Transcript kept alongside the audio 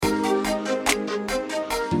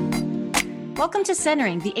Welcome to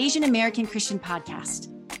Centering, the Asian American Christian podcast.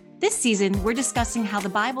 This season, we're discussing how the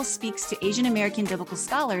Bible speaks to Asian American biblical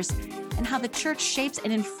scholars and how the church shapes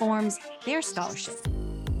and informs their scholarship.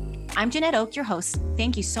 I'm Jeanette Oak, your host.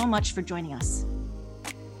 Thank you so much for joining us.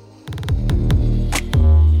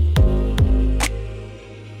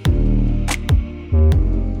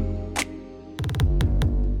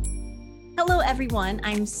 Hello, everyone.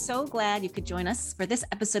 I'm so glad you could join us for this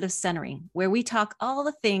episode of Centering, where we talk all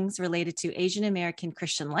the things related to Asian American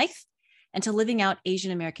Christian life and to living out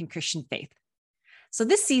Asian American Christian faith. So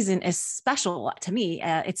this season is special to me.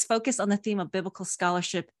 It's focused on the theme of biblical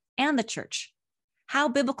scholarship and the church, how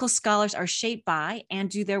biblical scholars are shaped by and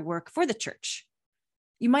do their work for the church.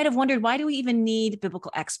 You might have wondered, why do we even need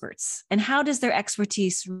biblical experts? And how does their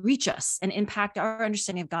expertise reach us and impact our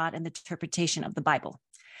understanding of God and the interpretation of the Bible?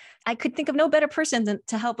 I could think of no better person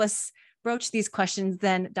to help us broach these questions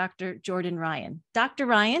than Dr. Jordan Ryan. Dr.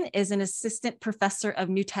 Ryan is an assistant professor of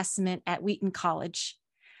New Testament at Wheaton College.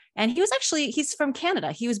 And he's from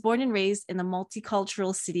Canada. He was born and raised in the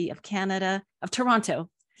multicultural city of Canada, of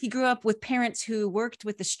Toronto. He grew up with parents who worked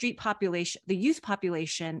with the street population, the youth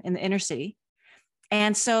population in the inner city.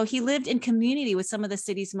 And so he lived in community with some of the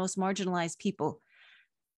city's most marginalized people.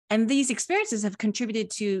 And these experiences have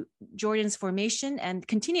contributed to Jordan's formation and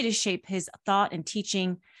continue to shape his thought and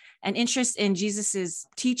teaching and interest in Jesus's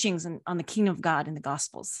teachings on the kingdom of God and the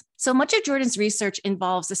Gospels. So much of Jordan's research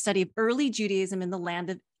involves the study of early Judaism in the land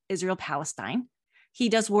of Israel, Palestine. He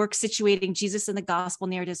does work situating Jesus and the gospel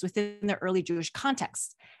narratives within the early Jewish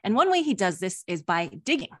context. And one way he does this is by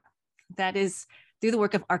digging. That is through the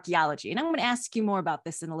work of archaeology. And I'm going to ask you more about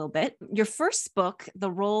this in a little bit. Your first book,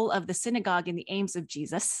 The Role of the Synagogue in the Aims of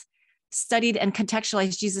Jesus, studied and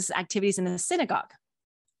contextualized Jesus' activities in the synagogue,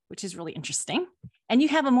 which is really interesting. And you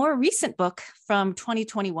have a more recent book from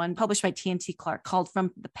 2021, published by T&T Clark, called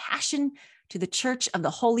From the Passion to the Church of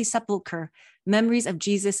the Holy Sepulchre, Memories of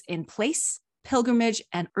Jesus in Place, Pilgrimage,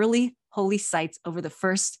 and Early Holy Sites Over the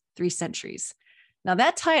First 3 Centuries. Now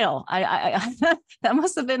that title, that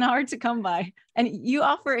must have been hard to come by. And you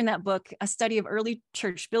offer in that book a study of early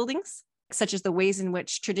church buildings, such as the ways in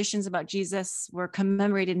which traditions about Jesus were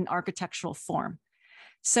commemorated in architectural form.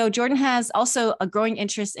 So Jordan has also a growing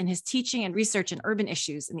interest in his teaching and research in urban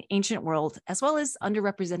issues in the ancient world, as well as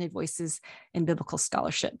underrepresented voices in biblical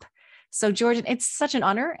scholarship. So Jordan, it's such an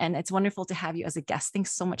honor and it's wonderful to have you as a guest.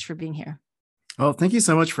 Thanks so much for being here. Well, thank you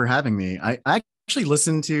so much for having me. I actually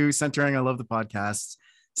listen to Centering. I love the podcast.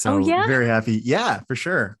 So very happy. Yeah, for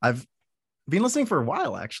sure. I've been listening for a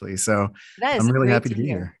while, actually. So I'm really happy to be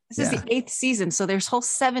here. This is the 8th season. So there's whole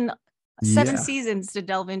seven seasons to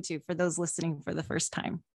delve into for those listening for the first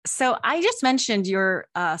time. So I just mentioned your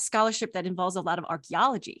scholarship that involves a lot of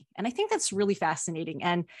archaeology. And I think that's really fascinating.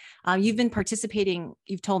 And you've been participating,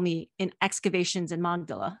 you've told me, in excavations in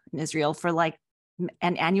Magdala in Israel for like on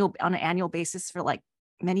an annual basis for like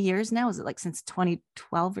many years now. Is it like since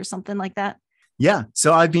 2012 or something like that? Yeah.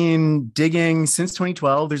 So I've been digging since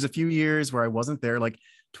 2012. There's a few years where I wasn't there, like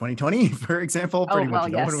 2020, for example. Pretty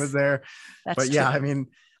much no one was there. But yeah, I mean,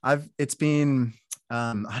 it's been,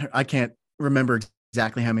 I can't remember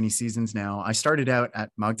exactly how many seasons now. I started out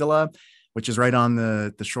at Magdala, which is right on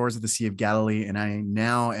the shores of the Sea of Galilee. And I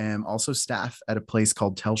now am also staff at a place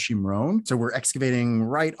called Tel Shimron. So we're excavating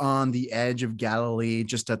right on the edge of Galilee,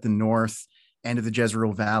 just at the north end of the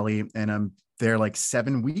Jezreel Valley. And I'm there like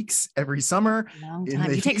 7 weeks every summer. Long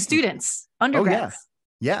time. You take students, undergrads. Oh,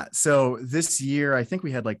 yeah. So this year, I think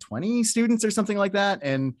we had like 20 students or something like that.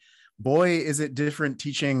 And boy, is it different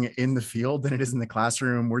teaching in the field than it is in the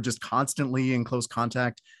classroom. We're just constantly in close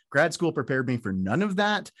contact. Grad school prepared me for none of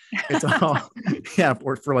that. It's all,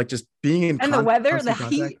 for like just being in and the weather, the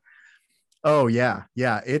heat. Oh yeah.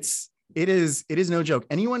 Yeah. It is no joke.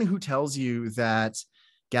 Anyone who tells you that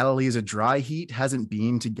Galilee is a dry heat hasn't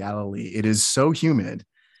been to Galilee. It is so humid.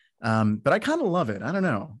 But I kind of love it. I don't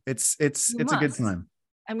know. It's a good time.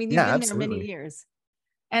 I mean, you've been there many years.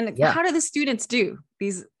 And how do the students do?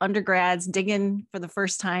 These undergrads digging for the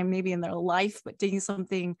first time, maybe in their life, but digging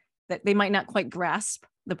something that they might not quite grasp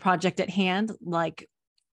the project at hand. Like,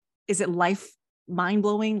 is it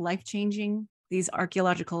mind-blowing, life-changing, these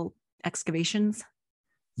archaeological excavations?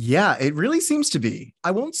 Yeah, it really seems to be.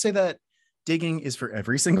 I won't say that digging is for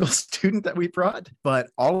every single student that we brought, but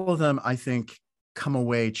all of them, I think, come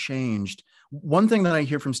away changed. One thing that I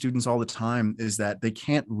hear from students all the time is that they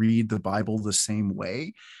can't read the Bible the same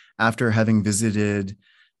way after having visited,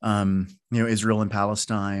 Israel and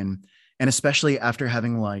Palestine, and especially after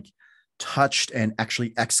having like touched and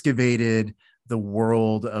actually excavated the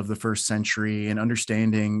world of the first century and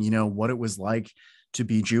understanding, what it was like to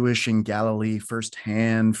be Jewish in Galilee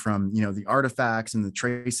firsthand from, the artifacts and the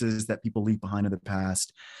traces that people leave behind in the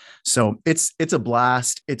past. So it's a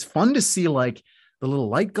blast. It's fun to see like the little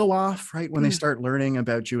light go off, right, when they start learning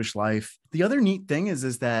about Jewish life. The other neat thing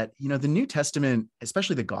is that, the New Testament,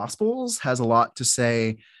 especially the Gospels, has a lot to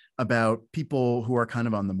say about people who are kind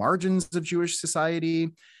of on the margins of Jewish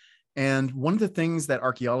society. And one of the things that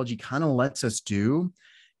archaeology kind of lets us do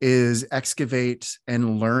is excavate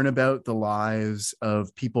and learn about the lives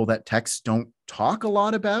of people that texts don't talk a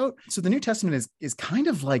lot about. So the New Testament is kind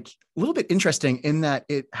of like a little bit interesting in that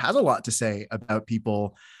it has a lot to say about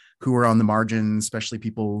people who are on the margins, especially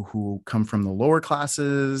people who come from the lower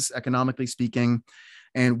classes, economically speaking.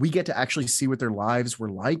 And we get to actually see what their lives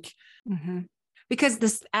were like. Mm-hmm. Because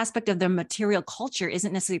this aspect of their material culture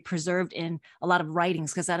isn't necessarily preserved in a lot of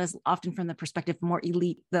writings, because that is often from the perspective of more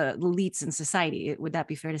the elites in society. Would that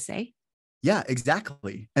be fair to say? Yeah,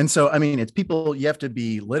 exactly. And so, I mean, it's people, you have to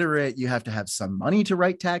be literate, you have to have some money to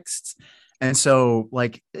write texts. And so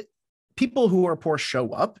like people who are poor show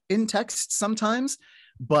up in texts sometimes,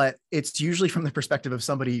 but it's usually from the perspective of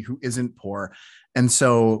somebody who isn't poor. And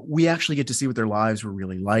so we actually get to see what their lives were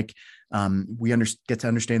really like. We get to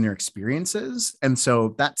understand their experiences. And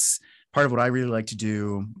so that's part of what I really like to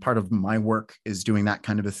do. Part of my work is doing that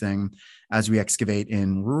kind of a thing as we excavate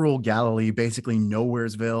in rural Galilee, basically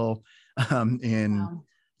Nowheresville,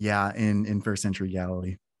 in first century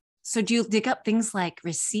Galilee. So do you dig up things like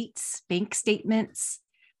receipts, bank statements,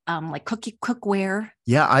 like cookware?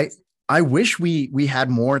 Yeah, I wish we had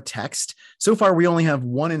more text. So far, we only have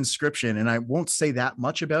one inscription, and I won't say that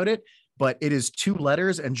much about it, but it is 2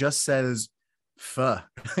 letters and just says "pho."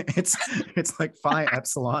 It's like Phi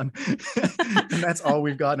Epsilon, and that's all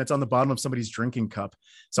we've got. And it's on the bottom of somebody's drinking cup.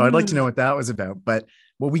 So I'd like to know what that was about. But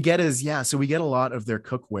what we get is, so we get a lot of their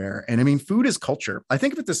cookware. And I mean, food is culture. I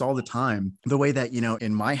think about this all the time. The way that,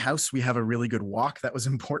 in my house, we have a really good wok that was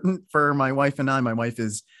important for my wife and I. My wife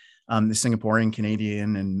is the Singaporean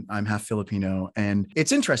Canadian, and I'm half Filipino. And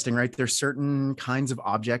it's interesting, right? There's certain kinds of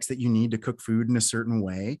objects that you need to cook food in a certain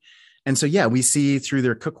way. And so, we see through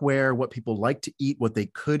their cookware what people like to eat, what they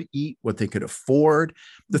could eat, what they could afford.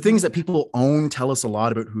 The things that people own tell us a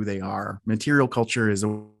lot about who they are. Material culture is a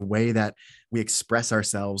way that we express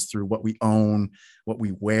ourselves through what we own, what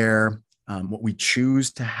we wear, what we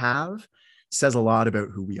choose to have. Says a lot about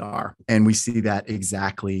who we are. And we see that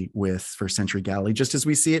exactly with first century Galilee, just as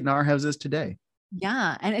we see it in our houses today.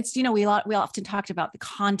 Yeah. And it's, we often talked about the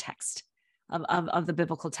context of the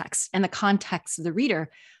biblical text and the context of the reader,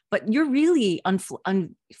 but you're really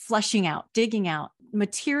fleshing out, digging out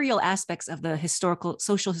material aspects of the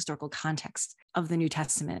social historical context of the New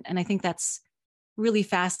Testament. And I think that's really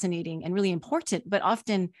fascinating and really important, but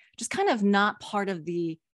often just kind of not part of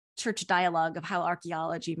the church dialogue of how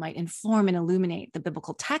archaeology might inform and illuminate the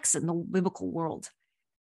biblical text and the biblical world.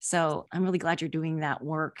 So I'm really glad you're doing that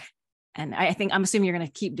work. And I'm assuming you're going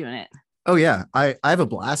to keep doing it. Oh yeah. I have a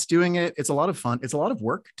blast doing it. It's a lot of fun. It's a lot of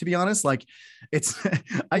work, to be honest. Like it's,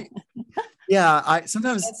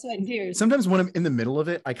 sometimes when I'm in the middle of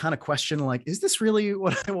it, I kind of question, like, is this really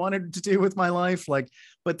what I wanted to do with my life? Like,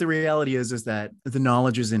 but the reality is that the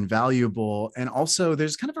knowledge is invaluable. And also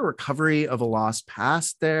there's kind of a recovery of a lost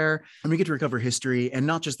past there. And we get to recover history, and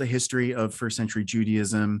not just the history of first century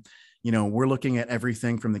Judaism. We're looking at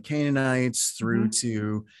everything from the Canaanites through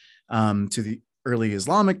to the early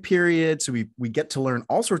Islamic period. So we get to learn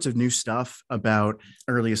all sorts of new stuff about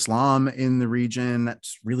early Islam in the region.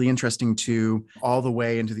 That's really interesting too, all the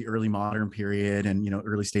way into the early modern period and,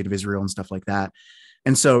 early state of Israel and stuff like that.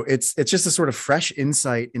 And so it's just a sort of fresh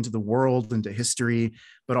insight into the world, into history,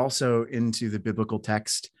 but also into the biblical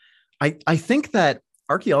text. I think that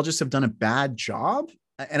archaeologists have done a bad job,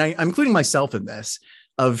 and I'm including myself in this,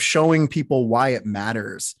 of showing people why it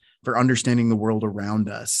matters for understanding the world around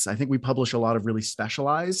us. I think we publish a lot of really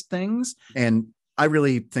specialized things, and I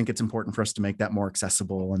really think it's important for us to make that more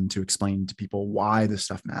accessible and to explain to people why this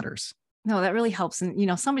stuff matters. No, that really helps.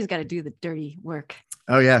 And, somebody's got to do the dirty work.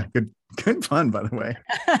 Oh yeah. Good fun, by the way.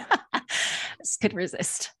 Could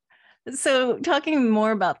resist. So talking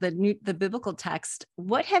more about the biblical text,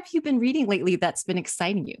 what have you been reading lately that's been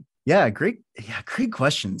exciting you? Yeah, great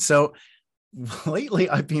question. So lately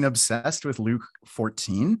I've been obsessed with Luke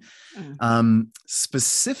 14.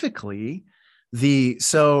 Specifically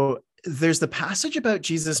so there's the passage about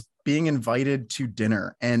Jesus being invited to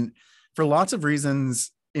dinner. And for lots of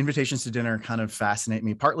reasons, invitations to dinner kind of fascinate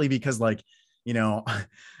me, partly because when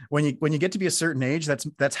you get to be a certain age,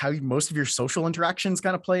 that's how most of your social interactions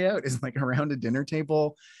kind of play out, is like around a dinner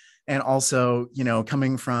table. And also,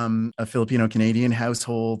 coming from a Filipino Canadian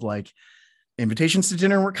household, like invitations to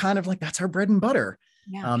dinner were kind of like, that's our bread and butter.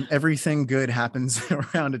 Yeah. Everything good happens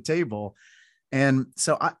around a table. And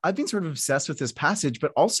so I've been sort of obsessed with this passage,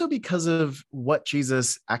 but also because of what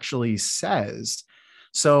Jesus actually says.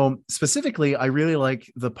 So specifically, I really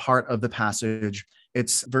like the part of the passage.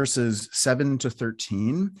 It's verses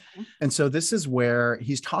 7-13. And so this is where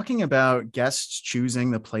he's talking about guests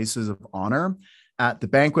choosing the places of honor at the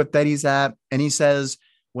banquet that he's at. And he says,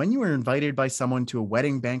 when you are invited by someone to a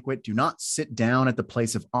wedding banquet, do not sit down at the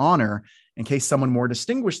place of honor in case someone more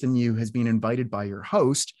distinguished than you has been invited by your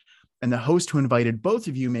host. And the host who invited both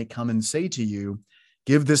of you may come and say to you,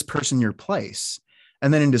 give this person your place.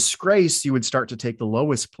 And then in disgrace, you would start to take the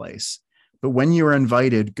lowest place. But when you are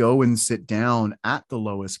invited, go and sit down at the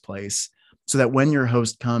lowest place, so that when your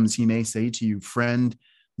host comes, he may say to you, friend,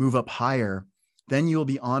 move up higher. Then you will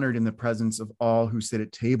be honored in the presence of all who sit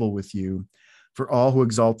at table with you. For all who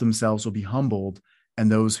exalt themselves will be humbled,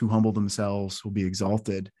 and those who humble themselves will be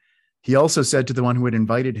exalted. He also said to the one who had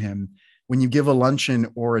invited him, when you give a luncheon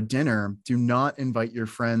or a dinner, do not invite your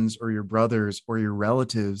friends or your brothers or your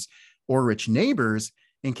relatives or rich neighbors,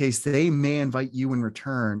 in case they may invite you in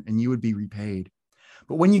return and you would be repaid.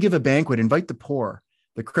 But when you give a banquet, invite the poor,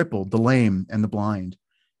 the crippled, the lame, and the blind,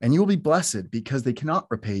 and you will be blessed because they cannot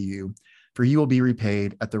repay you, for you will be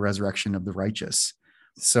repaid at the resurrection of the righteous.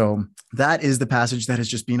 So that is the passage that has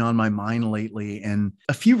just been on my mind lately, and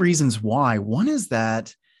a few reasons why. One is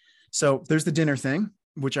that, so there's the dinner thing,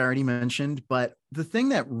 which I already mentioned, but the thing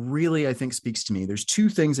that really, I think, speaks to me, there's two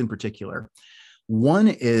things in particular. One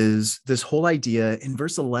is this whole idea in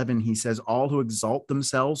verse 11, he says, all who exalt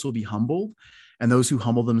themselves will be humbled, and those who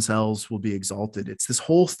humble themselves will be exalted. It's this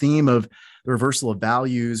whole theme of the reversal of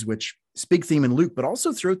values, which is a big theme in Luke, but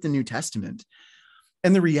also throughout the New Testament.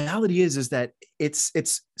 And the reality is that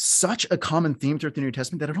it's such a common theme throughout the New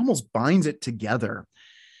Testament that it almost binds it together.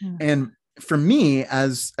 Mm. And for me,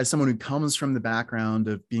 as someone who comes from the background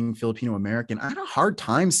of being Filipino American, I had a hard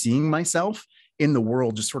time seeing myself in the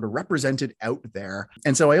world just sort of represented out there.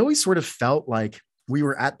 And so I always sort of felt like we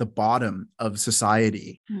were at the bottom of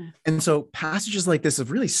society. Mm. And so passages like this have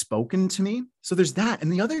really spoken to me. So there's that.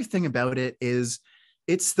 And the other thing about it is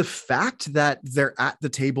it's the fact that they're at the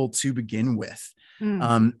table to begin with.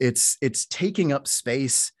 Mm. It's taking up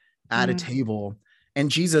space at a table. And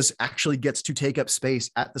Jesus actually gets to take up space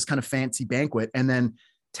at this kind of fancy banquet and then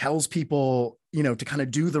tells people, to kind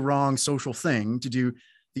of do the wrong social thing, to do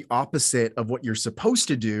the opposite of what you're supposed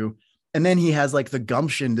to do. And then he has like the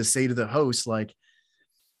gumption to say to the host, like,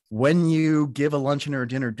 when you give a luncheon or a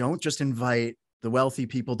dinner, don't just invite the wealthy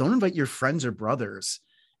people, don't invite your friends or brothers.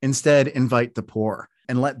 Instead, invite the poor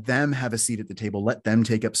and let them have a seat at the table. Let them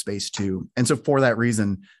take up space too. And so for that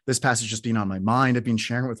reason, this passage just being on my mind, I've been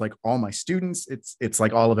sharing it with like all my students. It's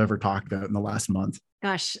like all I've ever talked about in the last month.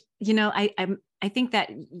 Gosh, I think that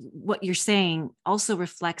what you're saying also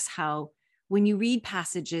reflects how when you read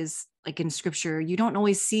passages like in scripture, you don't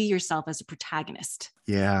always see yourself as a protagonist.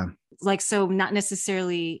 Yeah. Like, so not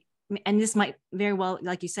necessarily, and this might very well,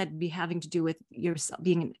 like you said, be having to do with yourself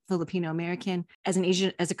being a Filipino American. As an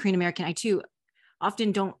Asian, as a Korean American, I too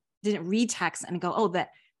often didn't read text and go, oh,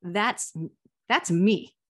 that's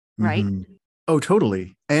me, right? Mm-hmm. Oh,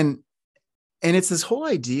 totally. And it's this whole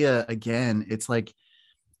idea again, it's like,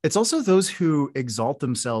 it's also those who exalt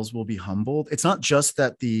themselves will be humbled. It's not just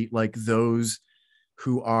that those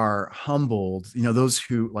who are humbled, those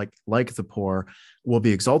who like the poor will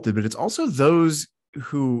be exalted, but it's also those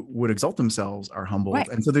who would exalt themselves are humbled. Right.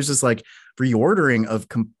 And so there's this reordering of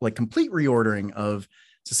complete reordering of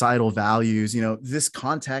societal values. This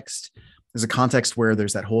context is a context where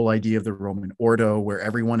there's that whole idea of the Roman Ordo, where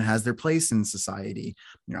everyone has their place in society.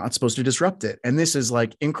 You're not supposed to disrupt it. And this is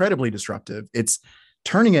incredibly disruptive. It's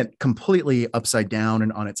turning it completely upside down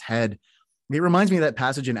and on its head. It reminds me of that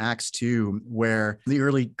passage in Acts 2, where the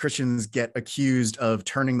early Christians get accused of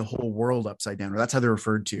turning the whole world upside down, or that's how they're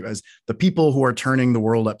referred to, as the people who are turning the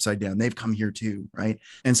world upside down. They've come here too, right?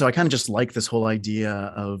 And so I kind of just like this whole idea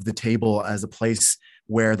of the table as a place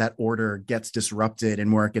where that order gets disrupted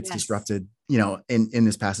and where it gets disrupted, in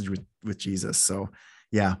this passage with Jesus. So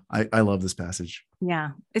yeah, I love this passage. Yeah,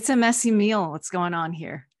 it's a messy meal what's going on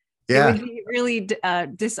here. Yeah. It would be really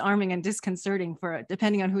disarming and disconcerting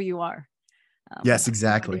depending on who you are. Yes,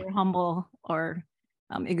 exactly. Whether you're humble or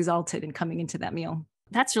exalted and coming into that meal.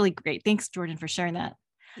 That's really great. Thanks, Jordan, for sharing that.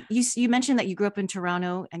 You mentioned that you grew up in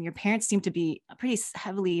Toronto and your parents seem to be pretty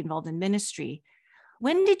heavily involved in ministry.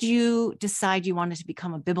 When did you decide you wanted to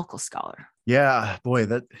become a biblical scholar? Yeah, boy,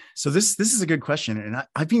 so this is a good question. And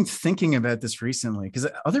I've been thinking about this recently because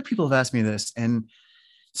other people have asked me this. And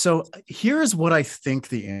So here's what I think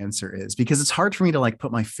the answer is, because it's hard for me to like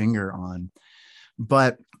put my finger on.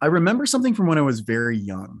 But I remember something from when I was very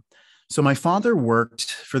young. So my father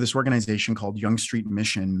worked for this organization called Yonge Street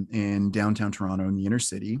Mission in downtown Toronto in the inner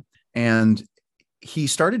city. And he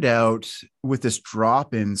started out with this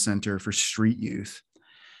drop-in center for street youth.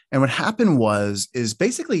 And what happened is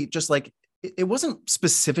basically just like, it wasn't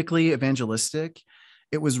specifically evangelistic.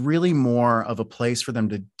 It was really more of a place for them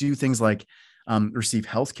to do things like receive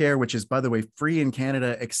healthcare, which is, by the way, free in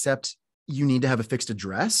Canada, except you need to have a fixed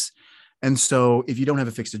address. And so if you don't have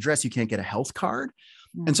a fixed address, you can't get a health card.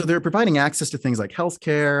 And so they're providing access to things like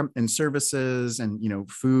healthcare and services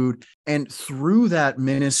and, food. And through that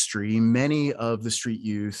ministry, many of the street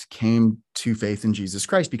youth came to faith in Jesus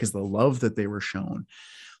Christ because of the love that they were shown.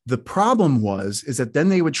 The problem is that then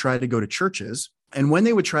they would try to go to churches. And when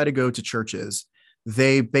they would try to go to churches,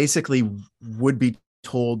 they basically would be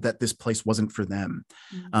told that this place wasn't for them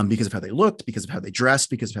because of how they looked, because of how they dressed,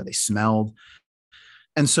 because of how they smelled.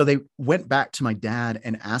 And so they went back to my dad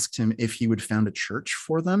and asked him if he would found a church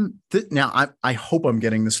for them. Now, I hope I'm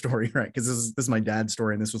getting the story right, because this is my dad's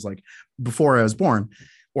story. And this was like before I was born,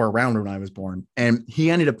 or around when I was born. And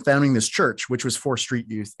he ended up founding this church, which was for street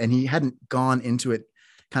youth. And he hadn't gone into it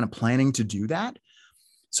kind of planning to do that.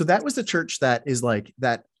 So that was the church that is like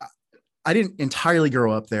that. I didn't entirely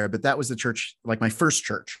grow up there, but that was the church, like my first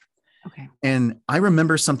church. Okay. And I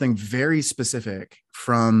remember something very specific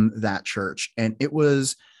from that church. And it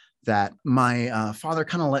was that my father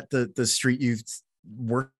kind of let the street youth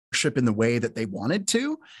worship in the way that they wanted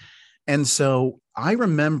to. And so I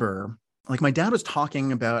remember, like, my dad was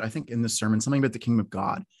talking about, I think in the sermon, something about the kingdom of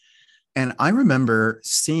God. And I remember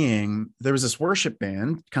seeing there was this worship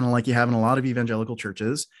band, kind of like you have in a lot of evangelical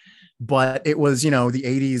churches, but it was, the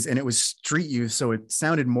 80s, and it was street youth. So it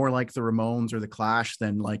sounded more like the Ramones or the Clash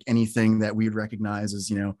than like anything that we would recognize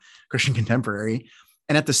as, Christian contemporary.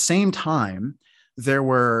 And at the same time, there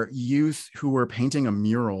were youth who were painting a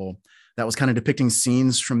mural that was kind of depicting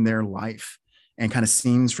scenes from their life and kind of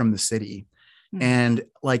scenes from the city. Mm-hmm. And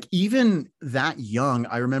like, even that young,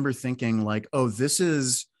 I remember thinking like, oh, this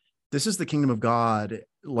is the kingdom of God.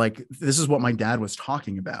 Like, this is what my dad was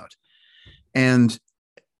talking about. And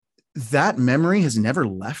that memory has never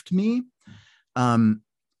left me. And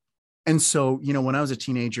so, when I was a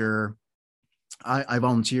teenager, I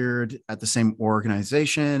volunteered at the same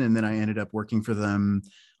organization, and then I ended up working for them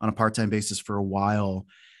on a part-time basis for a while.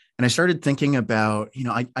 And I started thinking about,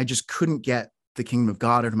 I just couldn't get the kingdom of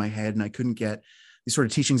God out of my head, and I couldn't get these sort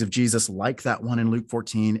of teachings of Jesus like that one in Luke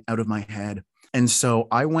 14 out of my head. And so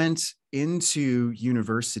I went into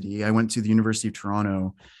university. I went to the University of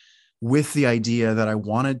Toronto with the idea that I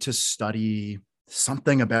wanted to study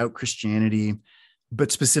something about Christianity,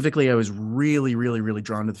 but specifically I was really, really, really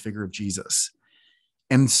drawn to the figure of Jesus.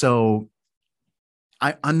 And so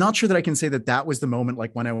I'm not sure that I can say that was the moment, like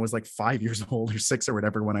when I was like 5 years old or 6 or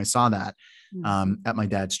whatever, when I saw that at my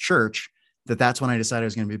dad's church, that's when I decided I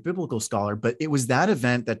was going to be a biblical scholar. But it was that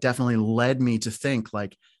event that definitely led me to think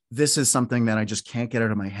like, this is something that I just can't get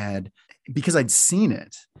out of my head, because I'd seen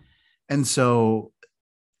it. And so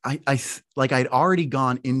I'd already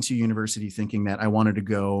gone into university thinking that I wanted to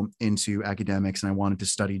go into academics and I wanted to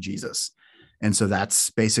study Jesus. And so that's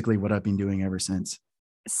basically what I've been doing ever since.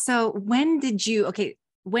 So so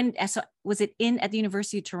was it at the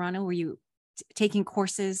University of Toronto? Were you taking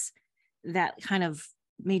courses that kind of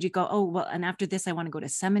made you go, oh, well, and after this, I want to go to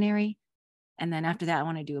seminary, and then after that, I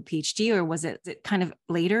want to do a PhD? Or was it kind of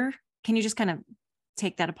later? Can you just kind of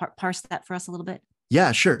take that apart, parse that for us a little bit?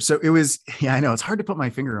 Yeah, sure. So it was, I know it's hard to put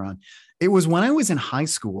my finger on. It was when I was in high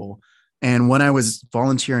school and when I was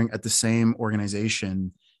volunteering at the same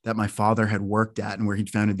organization that my father had worked at and where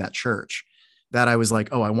he'd founded that church, that I was like,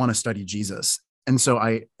 oh, I want to study Jesus. And so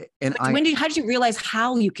how did you realize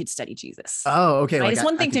how you could study Jesus? Oh, okay. Right? Like it's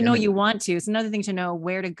one thing to know you want to, it's another thing to know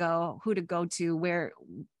where to go, who to go to, where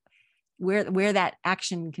that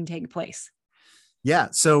action can take place. Yeah.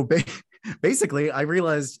 So basically I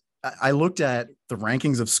realized, I looked at the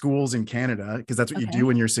rankings of schools in Canada, because that's what you do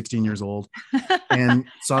when you're 16 years old, and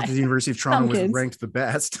saw that the University of Toronto was ranked the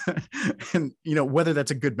best. And, whether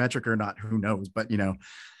that's a good metric or not, who knows, but,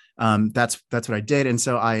 that's what I did. And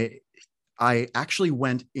so I actually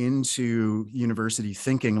went into university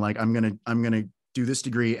thinking like, I'm going to do this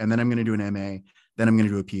degree, and then I'm going to do an MA, then I'm going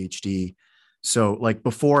to do a PhD. So like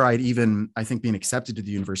before I'd even, I think, being accepted to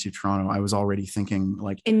the University of Toronto, I was already thinking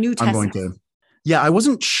like, in New Testament. I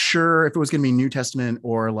wasn't sure if it was going to be New Testament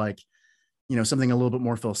or like, something a little bit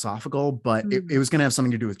more philosophical, but it was going to have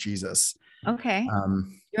something to do with Jesus. Okay.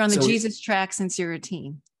 You're on the Jesus track since you're a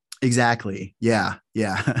teen. Exactly. Yeah.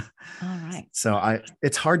 Yeah. All right. So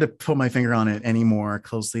it's hard to put my finger on it any more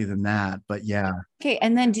closely than that, but yeah. Okay.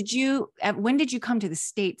 And then when did you come to the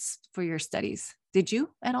States for your studies? Did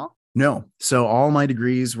you at all? No. So all my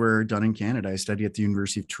degrees were done in Canada. I studied at the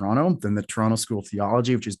University of Toronto, then the Toronto School of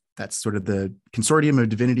Theology, that's sort of the consortium of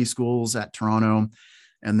divinity schools at Toronto.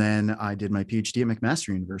 And then I did my PhD at McMaster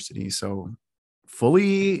University. So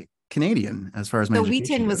fully Canadian as far as my education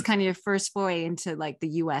Wheaton was goes. kind of your first foray into like the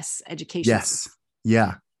US education. Yes.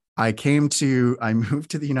 Yeah. I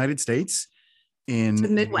moved to the United States to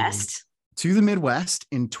the Midwest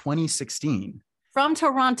in 2016. From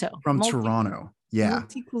Toronto. Toronto. Yeah.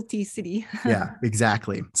 Multiculti city. Yeah,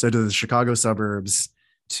 exactly. So to the Chicago suburbs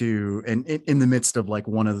and in the midst of like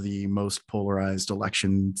one of the most polarized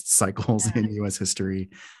election cycles in US history,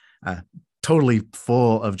 totally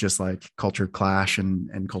full of just like culture clash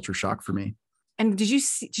and culture shock for me. And did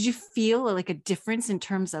you feel like a difference in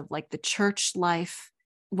terms of like the church life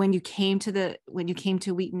when you came to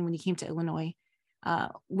Wheaton, when you came to Illinois?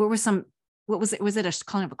 What was it? Was it a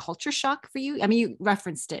kind of a culture shock for you? I mean, you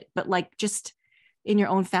referenced it, but like just in your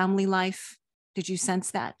own family life, did you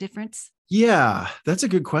sense that difference? Yeah, that's a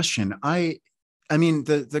good question. I mean,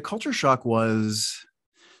 the culture shock was,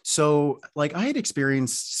 so like I had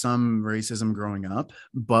experienced some racism growing up,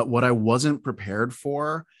 but what I wasn't prepared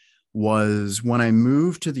for was when I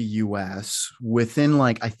moved to the US within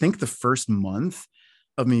like, I think the first month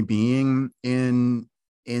of me being in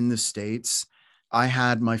the States, I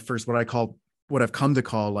had my first, what I've come to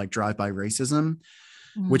call like drive-by racism,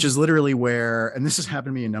 which is literally where, and this has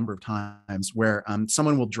happened to me a number of times, where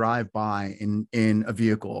someone will drive by in a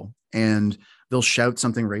vehicle and they'll shout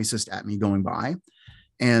something racist at me going by.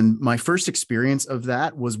 And my first experience of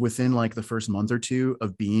that was within like the first month or two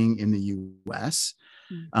of being in the US.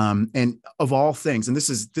 And of all things, and this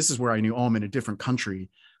is where I knew, oh, I'm in a different country,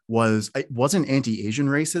 it wasn't anti-Asian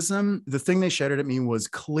racism. The thing they shouted at me was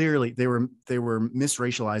clearly they were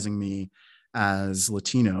misracializing me as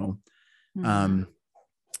Latino.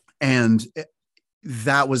 And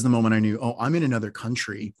that was the moment I knew, oh, I'm in another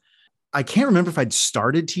country. I can't remember if I'd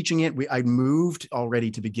started teaching it. I'd moved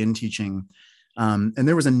already to begin teaching. And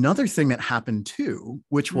there was another thing that happened too,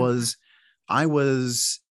 which was I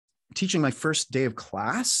was teaching my first day of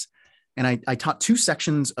class, and I taught 2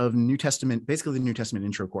 sections of New Testament, basically the New Testament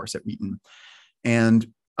intro course at Wheaton. And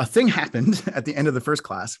a thing happened at the end of the first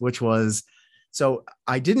class, which was, so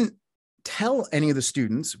I didn't tell any of the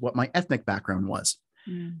students what my ethnic background was.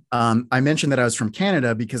 I mentioned that I was from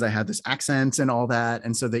Canada because I had this accent and all that.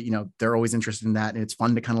 And so that, you know, they're always interested in that. And it's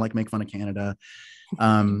fun to kind of like make fun of Canada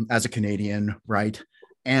as a Canadian. Right.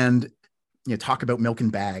 And, you know, talk about milk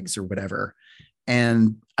and bags or whatever.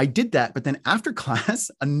 And I did that. But then after class,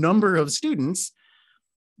 a number of students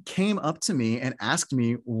came up to me and asked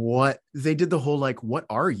me what they did, the whole, like, what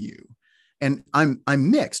are you? And I'm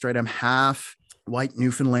mixed, right? I'm half white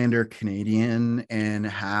Newfoundlander Canadian and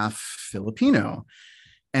half Filipino.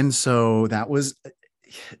 And so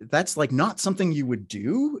that's like not something you would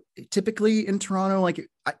do typically in Toronto. Like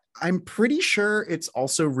I'm pretty sure it's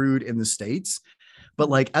also rude in the States, but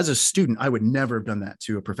like as a student, I would never have done that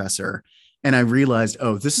to a professor. And I realized,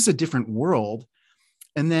 oh, this is a different world.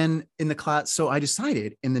 And then in the class, so I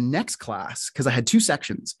decided in the next class, because I had 2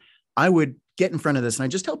 sections, I would get in front of this and I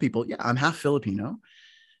just tell people, yeah, I'm half Filipino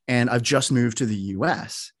and I've just moved to the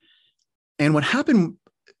US. And what happened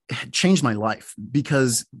changed my life,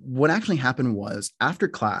 because what actually happened was after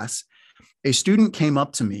class, a student came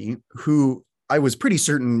up to me who I was pretty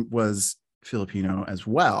certain was Filipino as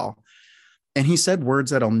well. And he said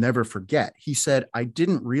words that I'll never forget. He said, I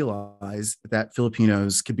didn't realize that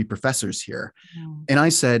Filipinos could be professors here. And I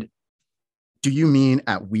said, do you mean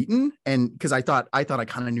at Wheaton? And because I thought I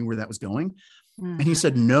kind of knew where that was going. And he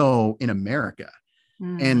said, no, in America.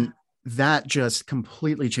 And that just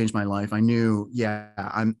completely changed my life. I knew, yeah,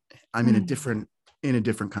 I'm in a different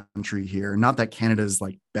country here. Not that Canada is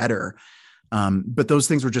like better, but those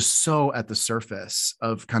things were just so at the surface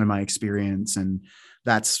of kind of my experience. And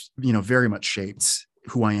that's, you know, very much shaped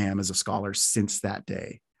who I am as a scholar since that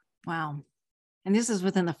day. Wow. And this is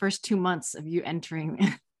within the first 2 months of you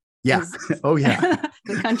entering. Yeah. Oh yeah.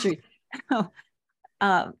 The country.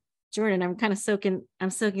 Jordan, I'm kind of soaking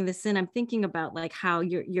this in. I'm thinking about like how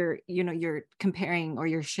you're comparing, or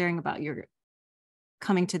you're sharing about your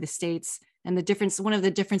coming to the States, and the difference. One of the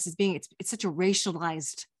differences being it's such a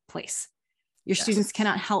racialized place. Your students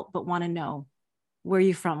cannot help but want to know, where are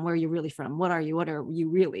you from? Where are you really from? What are you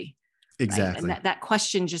really? Exactly. Right? And that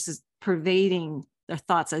question just is pervading their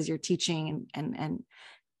thoughts as you're teaching,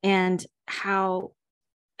 and how,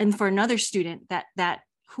 and for another student, that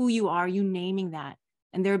who you are, you naming that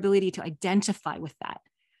and their ability to identify with that.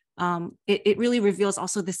 It really reveals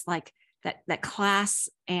also this like that class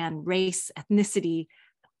and race, ethnicity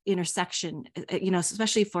intersection,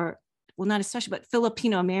 especially for, well, not especially, but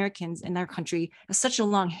Filipino Americans in their country have such a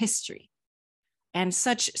long history and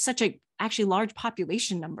such a actually large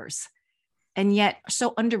population numbers, and yet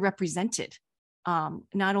so underrepresented,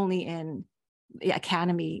 not only in the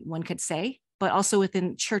academy, one could say, but also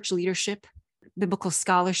within church leadership, biblical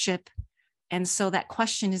scholarship. And so that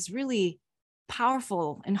question is really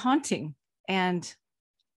powerful and haunting, and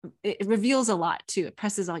it reveals a lot too. It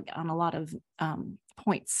presses on a lot of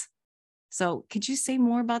points. So could you say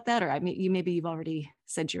more about that? Or maybe you've already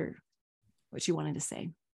said what you wanted to say.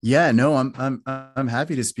 Yeah, no, I'm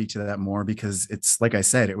happy to speak to that more, because it's like I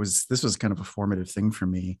said, this was kind of a formative thing for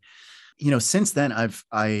me. Since then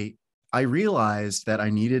I realized that I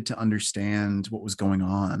needed to understand what was going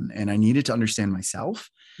on, and I needed to understand myself.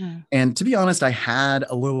 Mm. And to be honest, I had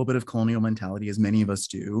a little bit of colonial mentality, as many of us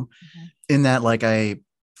do, in that like I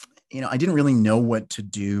didn't really know what to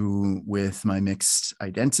do with my mixed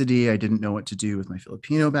identity. I didn't know what to do with my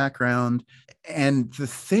Filipino background. And the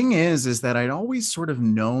thing is that I'd always sort of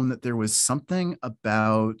known that there was something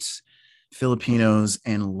about Filipinos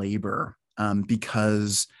and labor,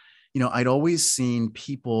 because, I'd always seen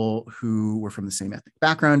people who were from the same ethnic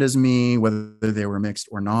background as me, whether they were mixed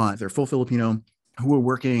or not, they're full Filipino, who were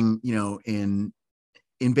working, in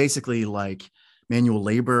basically like manual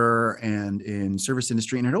labor and in service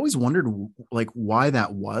industry. And I'd always wondered like why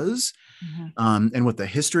that was, and what the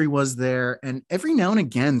history was there. And every now and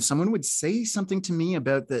again, someone would say something to me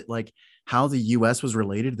about that, like how the US was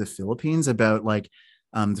related to the Philippines, about like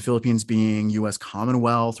the Philippines being US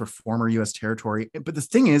Commonwealth or former US territory. But the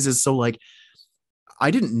thing is so like,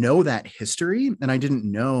 I didn't know that history, and I didn't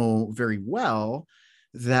know very well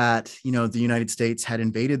that, the United States had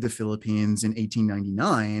invaded the Philippines in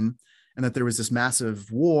 1899, and that there was this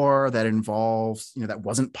massive war that involved, that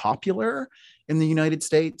wasn't popular in the United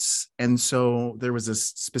States. And so there was this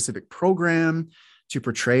specific program to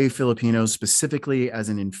portray Filipinos specifically as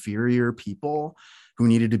an inferior people who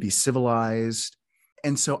needed to be civilized.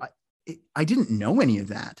 And so I didn't know any of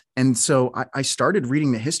that. And so I started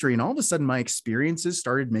reading the history, and all of a sudden my experiences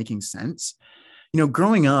started making sense.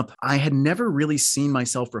 Growing up, I had never really seen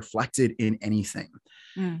myself reflected in anything.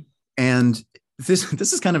 Mm. And this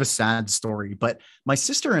is kind of a sad story, but my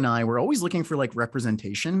sister and I were always looking for like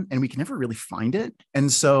representation, and we could never really find it.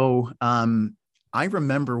 And so I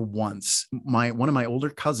remember once one of my older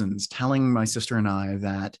cousins telling my sister and I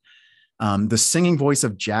that the singing voice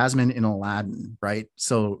of Jasmine in Aladdin, right?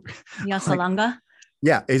 So Lea Salonga? Like,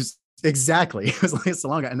 yeah, exactly. It was Lea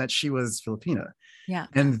Salonga, and that she was Filipina. Yeah.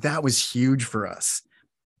 And that was huge for us.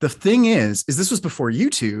 The thing is this was before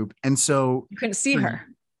YouTube. And so you couldn't see her.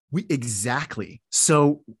 Exactly.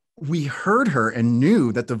 So we heard her and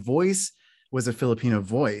knew that the voice was a Filipino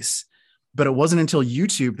voice, but it wasn't until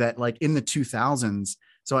YouTube that, like, in the 2000s.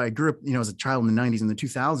 So I grew up, as a child in the 90s. In the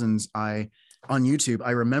 2000s, on YouTube,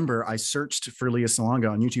 I remember I searched for Lea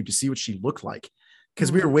Salonga on YouTube to see what she looked like,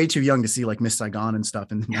 because we were way too young to see like Miss Saigon and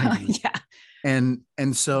stuff in the 90s. Yeah.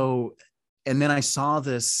 And then I saw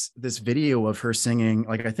this video of her singing,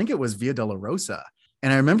 like, I think it was Via Dolorosa.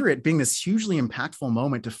 And I remember it being this hugely impactful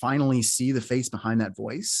moment to finally see the face behind that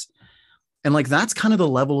voice. And like, that's kind of the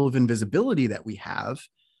level of invisibility that we have.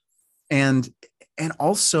 And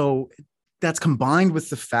also that's combined with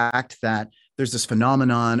the fact that there's this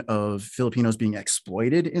phenomenon of Filipinos being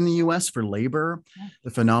exploited in the US for labor, the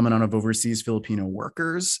phenomenon of overseas Filipino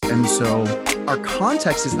workers. And so our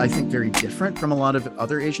context is, I think, very different from a lot of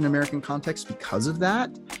other Asian American contexts because of that.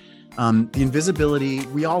 The invisibility,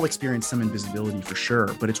 we all experience some invisibility for sure,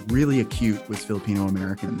 but it's really acute with Filipino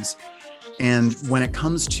Americans. And when it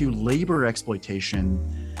comes to labor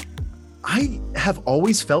exploitation, I have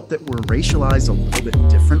always felt that we're racialized a little bit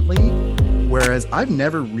differently, whereas I've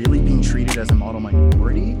never really been treated as a model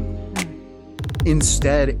minority.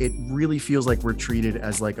 Instead, it really feels like we're treated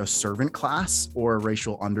as like a servant class or a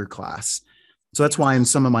racial underclass. So that's why in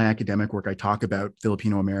some of my academic work, I talk about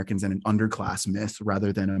Filipino Americans and an underclass myth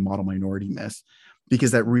rather than a model minority myth,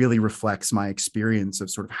 because that really reflects my experience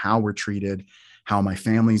of sort of how we're treated, how my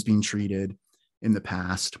family's been treated in the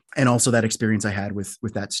past, and also that experience I had with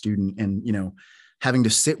that student. And, having to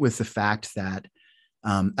sit with the fact that,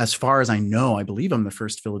 as far as I know, I believe I'm the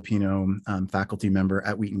first Filipino faculty member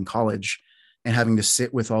at Wheaton College, and having to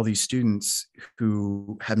sit with all these students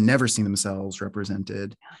who have never seen themselves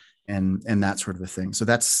represented, and that sort of a thing. So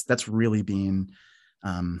that's really been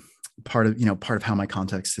part of how my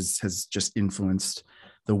context has just influenced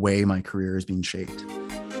the way my career is being shaped.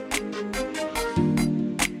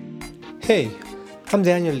 Hey, I'm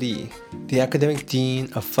Daniel Lee, the Academic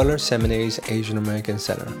Dean of Fuller Seminary's Asian American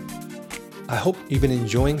Center. I hope you've been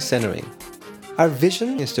enjoying Centering. Our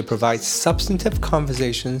vision is to provide substantive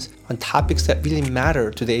conversations on topics that really matter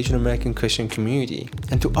to the Asian American Christian community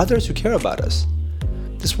and to others who care about us.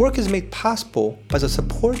 This work is made possible by the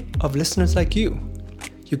support of listeners like you.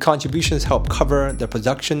 Your contributions help cover the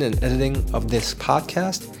production and editing of this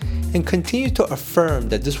podcast and continue to affirm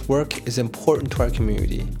that this work is important to our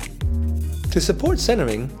community. To support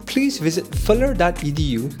Centering, please visit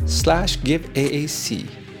fuller.edu/giveaac.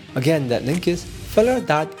 Again, that link is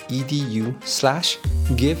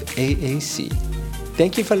fuller.edu/giveaac.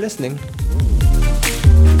 Thank you for listening.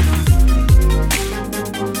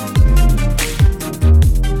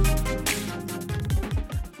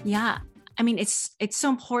 Yeah. I mean, it's so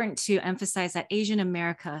important to emphasize that Asian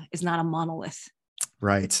America is not a monolith.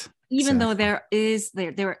 Right. Even though there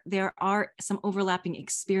are some overlapping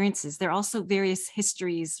experiences, there are also various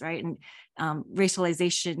histories, right? And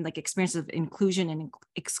racialization, like experiences of inclusion and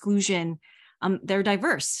exclusion, they're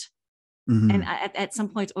diverse. Mm-hmm. And at some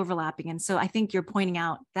points overlapping. And so I think you're pointing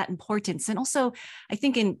out that importance. And also, I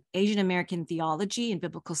think in Asian American theology and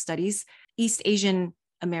biblical studies, East Asian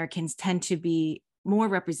Americans tend to be more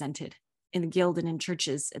represented in the guild and in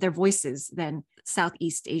churches, their voices, than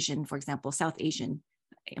Southeast Asian, for example, South Asian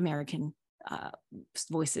American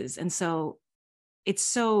voices. And so it's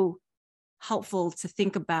so helpful to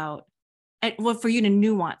think about, well, for you to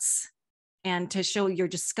nuance and to show your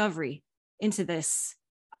discovery into this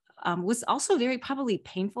was also very probably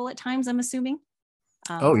painful at times, I'm assuming.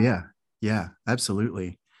 Oh, yeah. Yeah,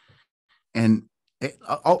 absolutely. And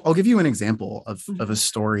I'll give you an example of a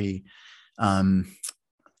story. And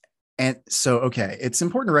so, okay, it's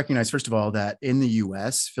important to recognize, first of all, that in the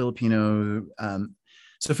U.S., Filipino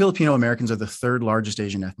Americans are the third largest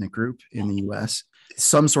Asian ethnic group in the U.S.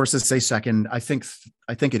 Some sources say second. I think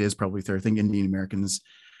it is probably third. I think Indian Americans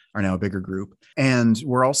are now a bigger group. And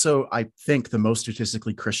we're also, I think, the most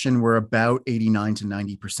statistically Christian. We're about 89 to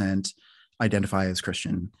 90% identify as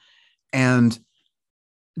Christian. And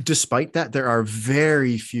despite that, there are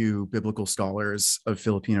very few biblical scholars of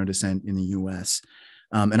Filipino descent in the U.S.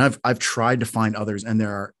 And I've tried to find others, and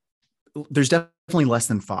there's definitely less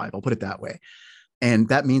than 5. I'll put it that way. And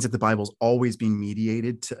that means that the Bible's always being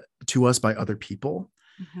mediated to us by other people.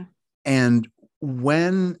 Mm-hmm. And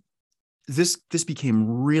when this became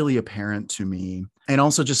really apparent to me, and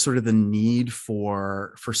also just sort of the need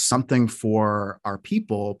for something for our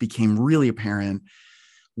people became really apparent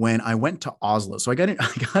when I went to Oslo. So I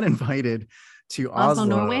got invited to Oslo,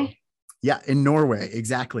 Norway. Yeah, in Norway,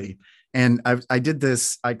 exactly. And I did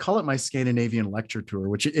this, I call it my Scandinavian lecture tour,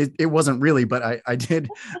 which it wasn't really, but I did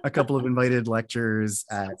a couple of invited lectures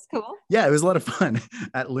That's cool. Yeah, it was a lot of fun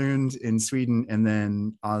at Lund in Sweden and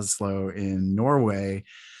then Oslo in Norway.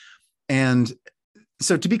 And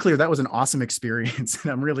so to be clear, that was an awesome experience.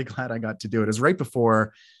 And I'm really glad I got to do it. It was right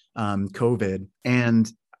before COVID.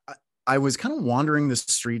 And I was kind of wandering the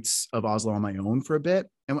streets of Oslo on my own for a bit.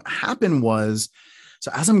 And what happened was,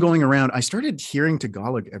 so as I'm going around, I started hearing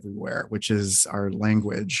Tagalog everywhere, which is our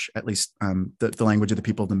language, at least the language of the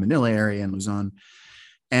people of the Manila area and Luzon.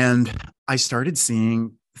 And I started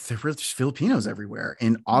seeing there were Filipinos everywhere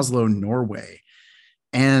in Oslo, Norway.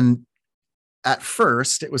 And at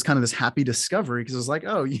first, it was kind of this happy discovery because it was like,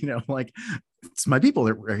 oh, like it's my people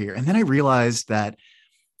that were here. And then I realized that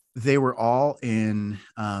they were all in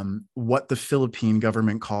what the Philippine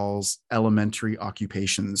government calls elementary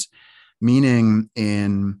occupations, meaning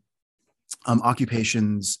in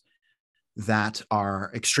occupations that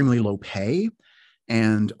are extremely low pay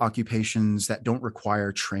and occupations that don't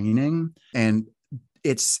require training. And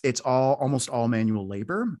it's almost all manual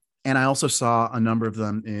labor. And I also saw a number of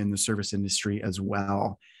them in the service industry as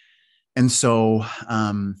well. And so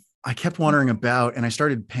I kept wandering about and I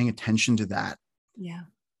started paying attention to that. Yeah.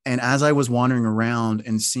 And as I was wandering around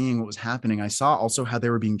and seeing what was happening, I saw also how they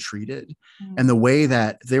were being treated and the way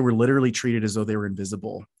that they were literally treated as though they were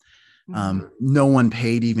invisible. No one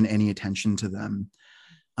paid even any attention to them.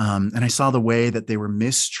 And I saw the way that they were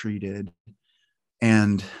mistreated,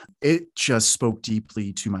 and it just spoke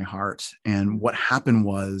deeply to my heart. And what happened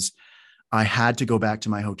was I had to go back to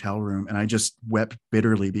my hotel room and I just wept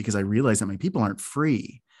bitterly because I realized that my people aren't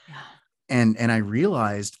free. Yeah. And I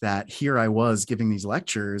realized that here I was giving these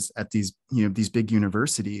lectures at these big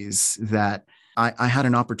universities, that I had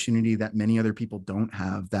an opportunity that many other people don't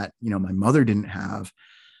have, that, my mother didn't have,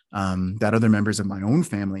 that other members of my own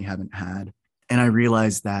family haven't had. And I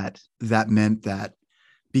realized that meant that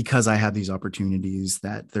because I had these opportunities,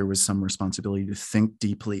 that there was some responsibility to think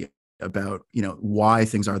deeply about, why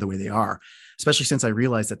things are the way they are, especially since I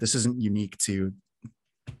realized that this isn't unique to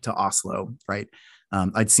to Oslo, right?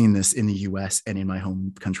 I'd seen this in the US and in my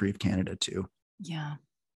home country of Canada too. Yeah.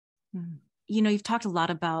 You've talked a lot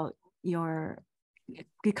about your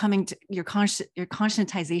becoming your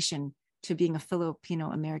conscientization to being a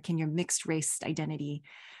Filipino American, your mixed race identity.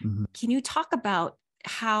 Mm-hmm. Can you talk about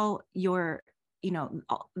how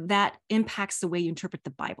that impacts the way you interpret the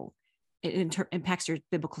Bible? It impacts your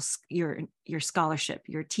biblical, your scholarship,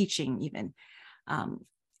 your teaching, even, and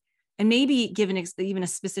maybe give even a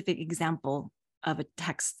specific example of a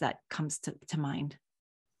text that comes to mind.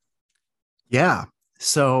 Yeah.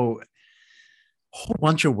 So a whole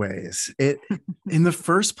bunch of ways. In the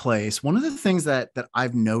first place, one of the things that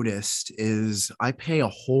I've noticed is I pay a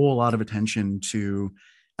whole lot of attention to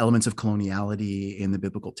elements of coloniality in the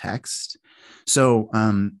biblical text. So,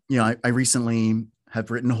 I recently have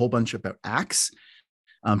written a whole bunch about Acts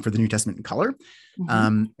for the New Testament in color.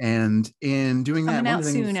 Mm-hmm. And in doing coming that, out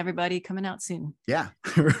soon, everybody, coming out soon. Yeah,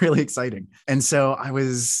 really exciting. And so I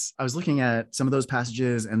was looking at some of those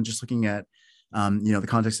passages and just looking at, the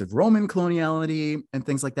context of Roman coloniality and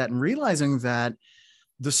things like that, and realizing that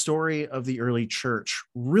the story of the early church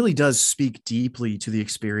really does speak deeply to the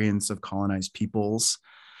experience of colonized peoples.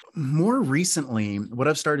 More recently, what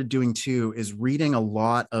I've started doing too is reading a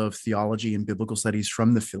lot of theology and biblical studies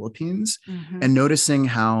from the Philippines, mm-hmm. and noticing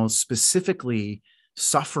how specifically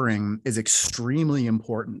suffering is extremely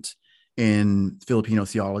important in Filipino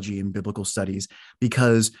theology and biblical studies,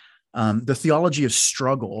 because the theology of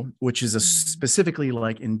struggle, which is specifically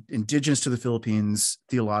like indigenous to the Philippines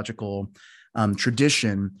theological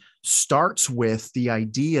tradition, starts with the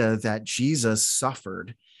idea that Jesus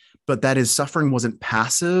suffered, but that his suffering wasn't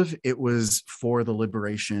passive. It was for the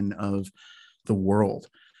liberation of the world.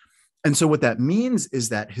 And so what that means is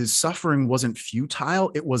that his suffering wasn't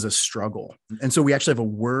futile, it was a struggle. And so we actually have a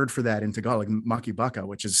word for that in Tagalog, makibaka,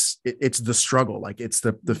 which is, it's the struggle, like it's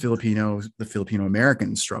the Filipino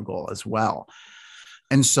American struggle as well.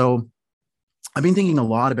 And so I've been thinking a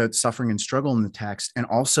lot about suffering and struggle in the text, and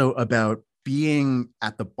also about being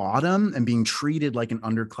at the bottom and being treated like an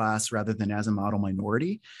underclass rather than as a model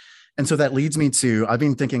minority. And so that leads me to, I've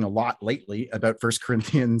been thinking a lot lately about 1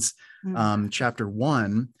 Corinthians chapter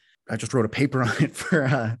 1. I just wrote a paper on it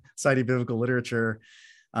for Society of Biblical Literature.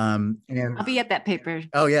 And I'll be at that paper.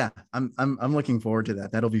 Oh yeah, I'm looking forward to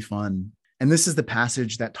that. That'll be fun. And this is the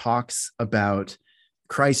passage that talks about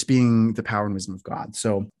Christ being the power and wisdom of God.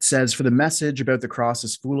 So it says, "For the message about the cross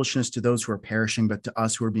is foolishness to those who are perishing, but to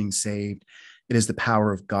us who are being saved, it is the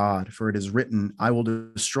power of God. For it is written, I will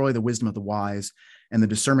destroy the wisdom of the wise, and the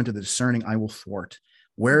discernment of the discerning I will thwart.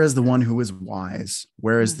 Where is the one who is wise?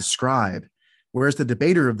 Where is the scribe? Where is the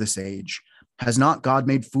debater of this age? Has not God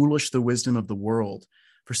made foolish the wisdom of the world?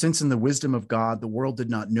 For since in the wisdom of God, the world did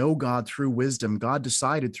not know God through wisdom, God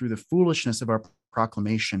decided through the foolishness of our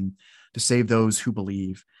proclamation to save those who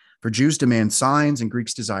believe. For Jews demand signs and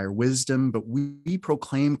Greeks desire wisdom, but we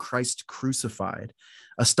proclaim Christ crucified,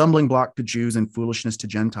 a stumbling block to Jews and foolishness to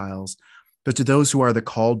Gentiles. But to those who are the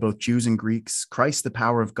called, both Jews and Greeks, Christ the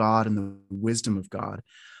power of God and the wisdom of God.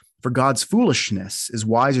 For God's foolishness is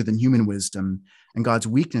wiser than human wisdom, and God's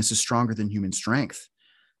weakness is stronger than human strength.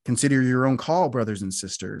 Consider your own call, brothers and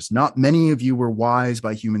sisters. Not many of you were wise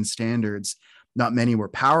by human standards. Not many were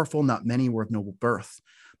powerful. Not many were of noble birth.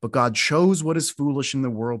 But God chose what is foolish in the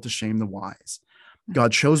world to shame the wise.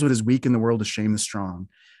 God chose what is weak in the world to shame the strong.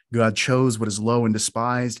 God chose what is low and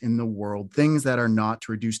despised in the world, things that are not,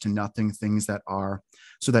 to reduce to nothing things that are,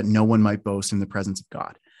 so that no one might boast in the presence of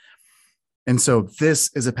God. And so this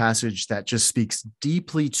is a passage that just speaks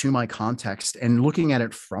deeply to my context, and looking at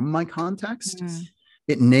it from my context,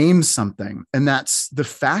 it names something. And that's the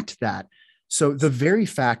fact that, so the very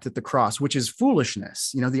fact that the cross, which is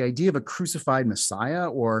foolishness, the idea of a crucified Messiah,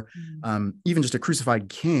 or even just a crucified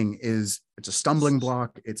king, it's a stumbling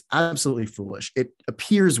block. It's absolutely foolish. It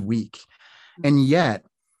appears weak. And yet,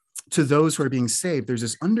 to those who are being saved, there's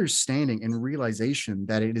this understanding and realization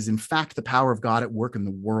that it is in fact the power of God at work in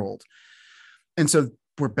the world. And so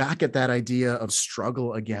we're back at that idea of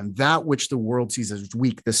struggle again, that which the world sees as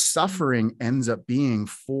weak. The suffering ends up being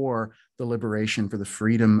for the liberation, for the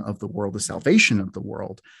freedom of the world, the salvation of the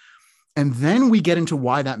world. And then we get into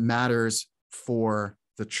why that matters for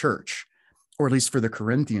the church, or at least for the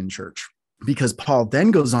Corinthian church, because Paul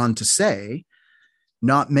then goes on to say,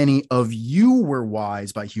 not many of you were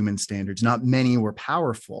wise by human standards, not many were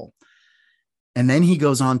powerful. And then he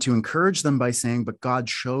goes on to encourage them by saying, but God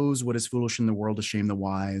chose what is foolish in the world to shame the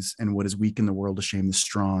wise, and what is weak in the world to shame the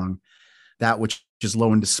strong. That which is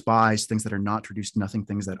low and despised, things that are not, reduced to nothing,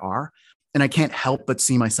 things that are. And I can't help but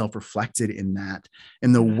see myself reflected in that,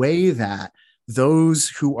 in the way that those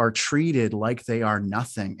who are treated like they are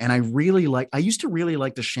nothing. And I used to really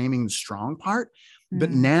like the shaming the strong part,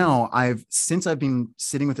 but now since I've been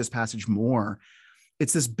sitting with this passage more,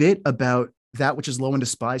 it's this bit about that which is low and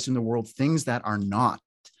despised in the world, things that are not.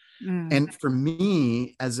 And for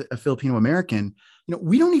me, as a Filipino American,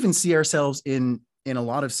 we don't even see ourselves in a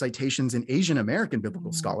lot of citations in Asian American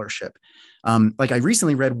biblical scholarship. Like I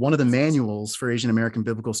recently read one of the manuals for Asian American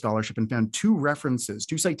biblical scholarship and found two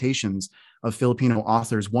citations of Filipino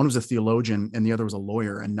authors. One was a theologian and the other was a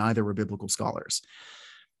lawyer, and neither were biblical scholars.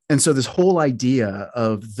 And so this whole idea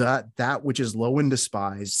of that which is low and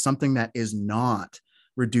despised, something that is not,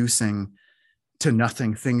 reducing to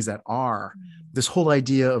nothing things that are, this whole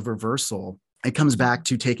idea of reversal, it comes back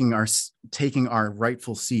to taking our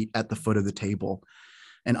rightful seat at the foot of the table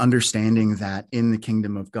and understanding that in the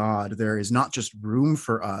kingdom of God, there is not just room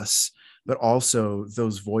for us, but also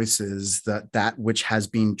those voices that which has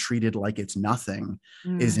been treated like it's nothing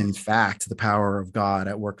is in fact the power of God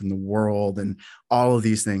at work in the world and all of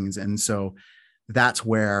these things. And so that's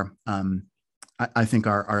where I think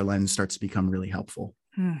our lens starts to become really helpful.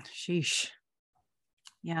 Sheesh.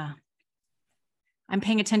 Yeah. I'm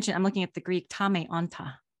paying attention. I'm looking at the Greek tame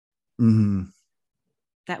anta.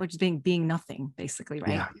 That which is being nothing, basically,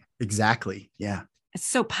 right? Yeah, exactly. Yeah. It's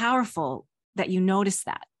so powerful that you notice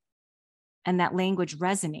that, and that language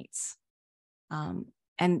resonates.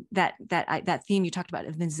 And that theme you talked about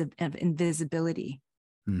of invisibility,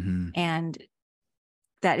 and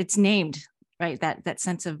that it's named, right? That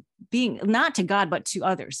sense of being not to God, but to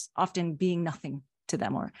others, often being nothing to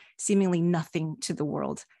them or seemingly nothing to the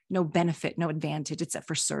world, no benefit, no advantage except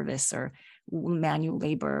for service or manual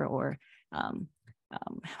labor or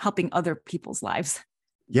helping other people's lives.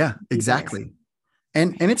 Yeah, exactly.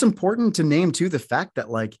 And it's important to name too the fact that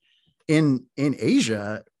like in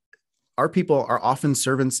Asia, our people are often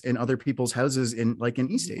servants in other people's houses in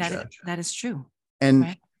East Asia. That is true. And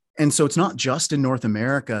right? And so it's not just in North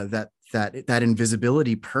America that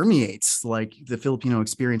invisibility permeates like the Filipino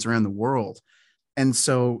experience around the world. And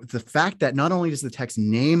so the fact that not only does the text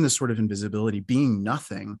name the sort of invisibility being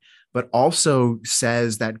nothing, but also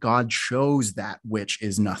says that God chose that which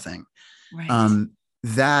is nothing. Right.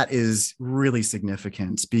 That is really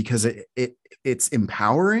significant because it's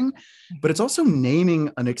empowering, but it's also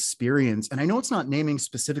naming an experience. And I know it's not naming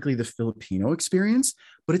specifically the Filipino experience,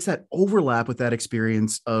 but it's that overlap with that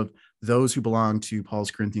experience of those who belong to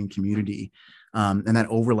Paul's Corinthian community, and that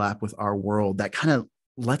overlap with our world that kind of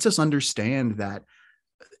lets us understand that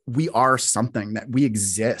we are something, that we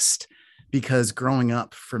exist. Because growing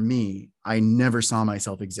up, for me, I never saw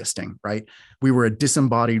myself existing, right? We were a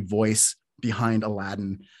disembodied voice behind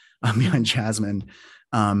Aladdin, behind Jasmine.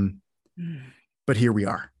 But here we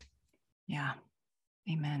are. Yeah.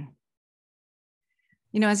 Amen.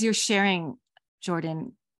 As you're sharing,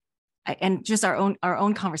 Jordan, and just our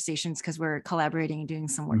own conversations, because we're collaborating and doing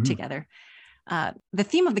some work together, the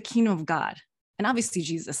theme of the kingdom of God, and obviously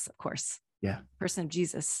Jesus, of course, person of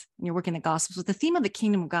Jesus, and you're working the Gospels, but the theme of the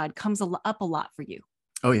kingdom of God comes up a lot for you.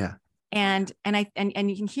 Oh yeah. And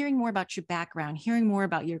you can hearing more about your background, hearing more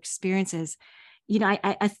about your experiences,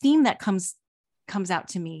 a theme that comes out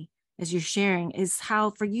to me as you're sharing is how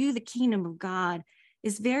for you, the kingdom of God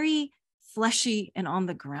is very fleshy and on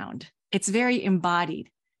the ground. It's very embodied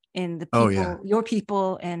in the people, your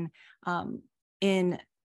people, and in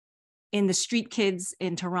the street kids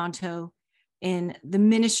in Toronto, in the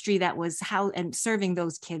ministry that was and serving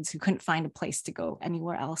those kids who couldn't find a place to go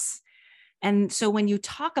anywhere else. And so when you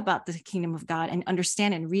talk about the kingdom of God and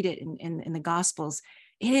understand and read it in the Gospels,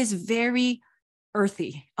 it is very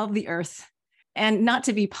earthy, of the earth. And not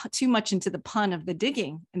to be too much into the pun of the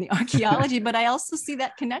digging and the archaeology, but I also see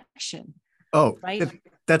that connection. Oh, right.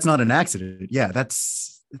 That's not an accident. Yeah,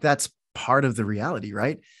 that's part of the reality,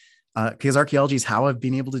 right? Because archaeology is how I've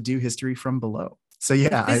been able to do history from below. So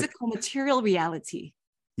yeah, the physical material reality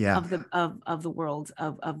of the world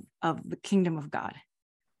of the kingdom of God,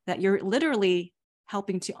 that you're literally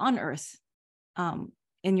helping to unearth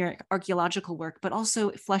in your archaeological work, but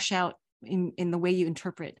also flesh out in the way you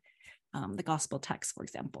interpret the gospel text, for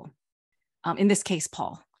example. In this case,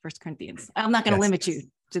 Paul, 1 Corinthians. I'm not going to limit you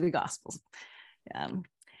to the Gospels. I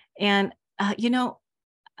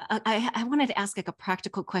wanted to ask like a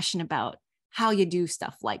practical question about how you do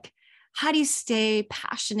stuff. Like, how do you stay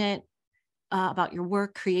passionate about your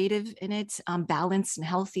work, creative in it, balanced and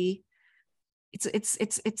healthy?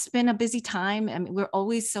 It's been a busy time. I mean, we're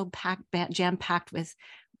always so jam-packed with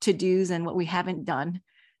to-dos and what we haven't done.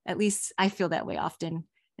 At least I feel that way often.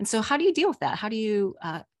 And so how do you deal with that? How do you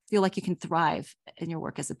feel like you can thrive in your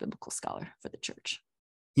work as a biblical scholar for the church?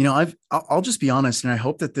 I'll just be honest, and I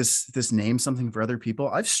hope that this names something for other people.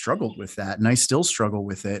 I've struggled with that, and I still struggle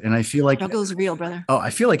with it. And I feel like struggle's real, brother. Oh, I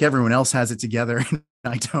feel like everyone else has it together, and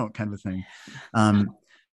I don't, kind of a thing.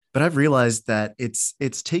 But I've realized that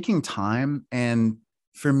it's taking time, and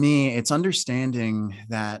for me, it's understanding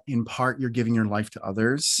that in part you're giving your life to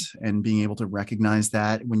others, and being able to recognize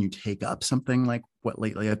that when you take up something like what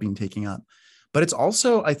lately I've been taking up. But it's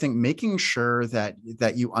also, I think, making sure that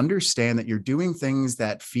you understand that you're doing things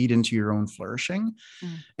that feed into your own flourishing.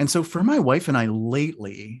 And so for my wife and I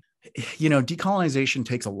lately, decolonization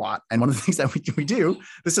takes a lot. And one of the things that we do,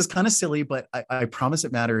 this is kind of silly, but I promise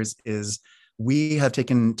it matters, is we have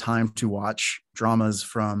taken time to watch dramas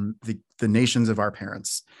from the nations of our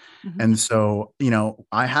parents. And so,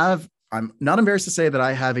 I'm not embarrassed to say that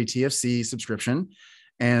I have a TFC subscription,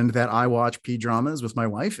 and that I watch P dramas with my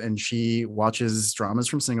wife, and she watches dramas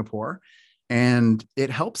from Singapore. And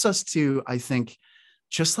it helps us to, I think,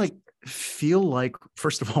 just like feel like,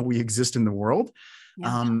 first of all, we exist in the world.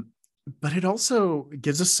 Yeah. But it also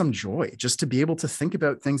gives us some joy just to be able to think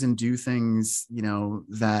about things and do things,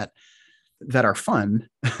 that are fun,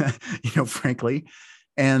 frankly.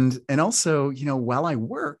 And also, while I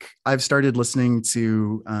work, I've started listening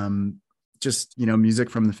to, just, music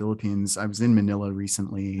from the Philippines. I was in Manila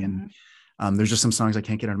recently, and there's just some songs I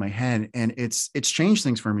can't get out of my head. And it's changed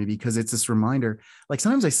things for me, because it's this reminder, like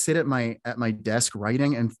sometimes I sit at my desk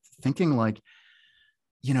writing and thinking like,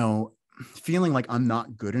 feeling like I'm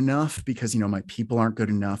not good enough because, my people aren't good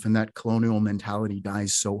enough. And that colonial mentality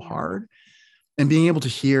dies so hard. And being able to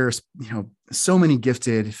hear, so many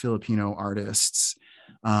gifted Filipino artists,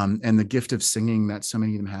 and the gift of singing that so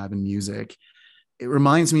many of them have in music, it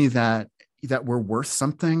reminds me that we're worth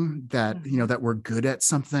something, that, that we're good at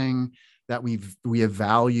something, that we have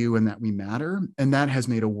value, and that we matter. And that has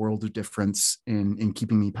made a world of difference in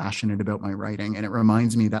keeping me passionate about my writing. And it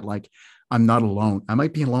reminds me that, like, I'm not alone. I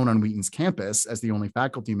might be alone on Wheaton's campus as the only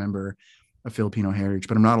faculty member of Filipino heritage,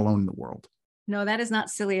 but I'm not alone in the world. No, that is not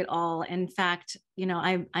silly at all. In fact,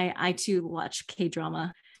 I too watch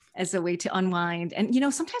K-drama as a way to unwind. And,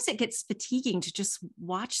 sometimes it gets fatiguing to just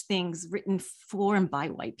watch things written for and by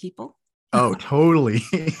white people. Oh, totally.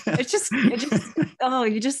 I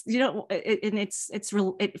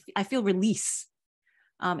feel release.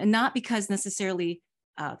 And not because necessarily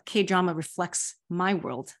K-drama reflects my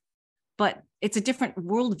world, but it's a different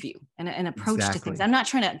worldview and an approach to things. I'm not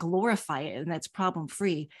trying to glorify it, and that's problem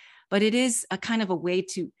free, but it is a kind of a way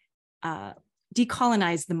to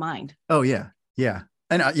decolonize the mind. Oh, yeah. Yeah.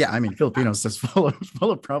 And Filipinos is full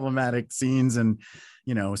of problematic scenes, and,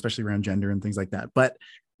 especially around gender and things like that. But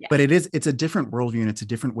it's a different worldview, and it's a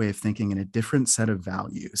different way of thinking, and a different set of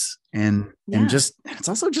values. And it's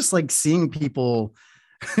also just like seeing people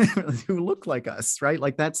who look like us, right?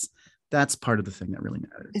 Like that's part of the thing that really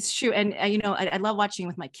matters. It's true. And, I love watching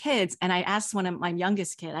with my kids. And I asked one of my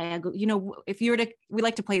youngest kid, I go, if you were we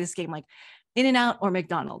like to play this game, like In-N-Out or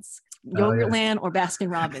McDonald's, Yogurtland or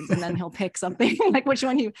Baskin Robbins. And then he'll pick something like which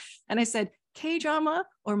one and I said, K-drama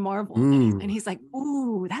or Marvel? Ooh. And he's like,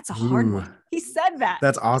 ooh, that's a hard one. He said that.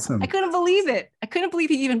 That's awesome. I couldn't believe it. I couldn't believe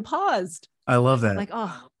he even paused. I love that. Like,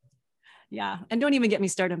 oh, yeah. And don't even get me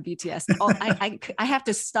started on BTS. I have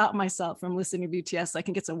to stop myself from listening to BTS so I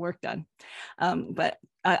can get some work done. But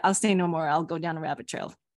I'll say no more. I'll go down a rabbit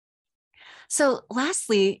trail. So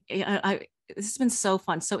lastly, this has been so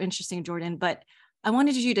fun, so interesting, Jordan, but I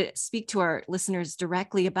wanted you to speak to our listeners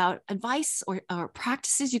directly about advice or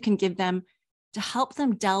practices you can give them to help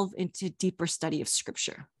them delve into deeper study of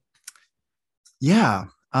scripture. Yeah.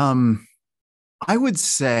 I would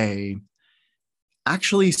say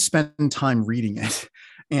actually spend time reading it.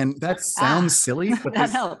 And that sounds silly, but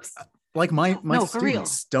that helps. Like my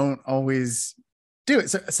students don't always do it.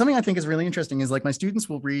 So something I think is really interesting is like my students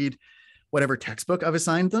will read whatever textbook I've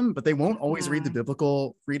assigned them, but they won't always read the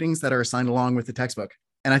biblical readings that are assigned along with the textbook.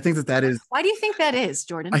 And I think that is. Why do you think that is,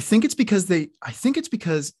 Jordan? I think it's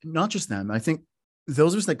because not just them. I think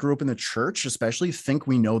those of us that grew up in the church, especially, think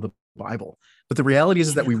we know the Bible, but the reality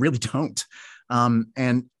is that we really don't.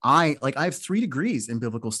 And I have 3 degrees in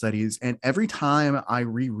biblical studies, and every time I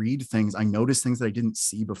reread things, I notice things that I didn't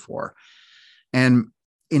see before. And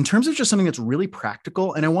in terms of just something that's really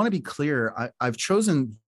practical, and I want to be clear, I've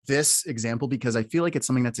chosen this example because I feel like it's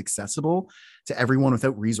something that's accessible to everyone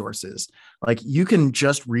without resources. Like you can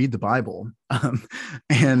just read the Bible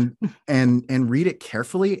and read it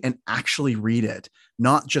carefully and actually read it,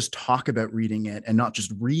 not just talk about reading it and not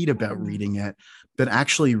just read about reading it, but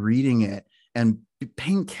actually reading it and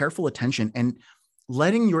paying careful attention and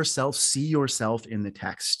letting yourself see yourself in the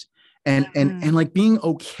text and like being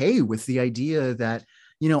okay with the idea that,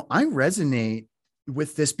 I resonate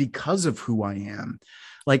with this because of who I am.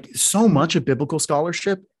 Like so much of biblical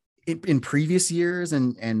scholarship in previous years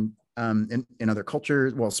and in other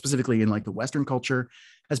cultures, well, specifically in like the Western culture,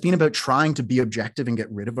 has been about trying to be objective and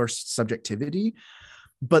get rid of our subjectivity.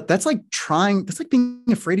 But that's like being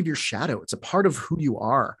afraid of your shadow. It's a part of who you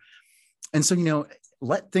are. And so,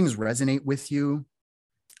 let things resonate with you,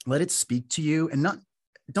 let it speak to you, and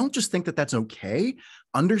don't just think that that's okay.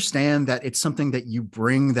 Understand that it's something that you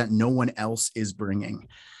bring that no one else is bringing.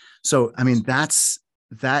 So, I mean, that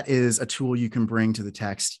is a tool you can bring to the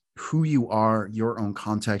text, who you are, your own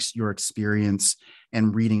context, your experience,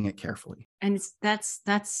 and reading it carefully. And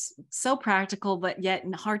that's so practical, but yet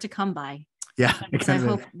hard to come by. Yeah. I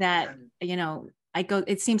hope that,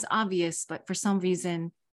 it seems obvious, but for some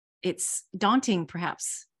reason it's daunting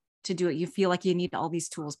perhaps to do it. You feel like you need all these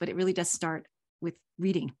tools, but it really does start with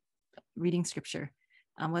reading scripture,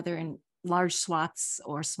 whether in large swaths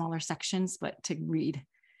or smaller sections, but to read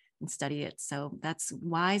and study it. So that's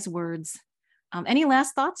wise words. Any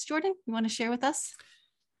last thoughts, Jordan, you want to share with us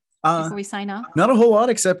before we sign off? Not a whole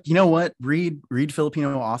lot, except, you know what, read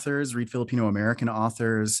Filipino authors, read Filipino American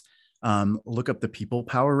authors, look up the People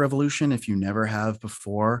Power Revolution if you never have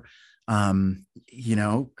before.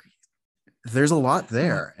 There's a lot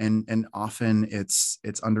there, and often it's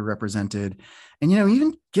underrepresented. And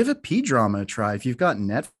even give a P drama a try if you've got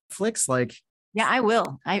Netflix. Like, yeah, I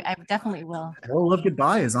will. I definitely will. Hello, Love,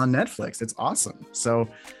 Goodbye is on Netflix. It's awesome. So,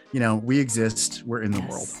 we exist. We're in the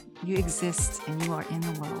world. You exist, and you are in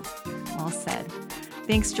the world. Well said.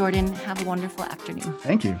 Thanks, Jordan. Have a wonderful afternoon.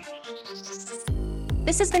 Thank you.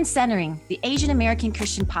 This has been Centering, the Asian American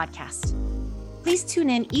Christian podcast. Please tune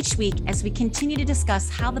in each week as we continue to discuss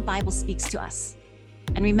how the Bible speaks to us.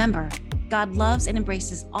 And remember, God loves and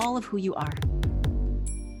embraces all of who you are.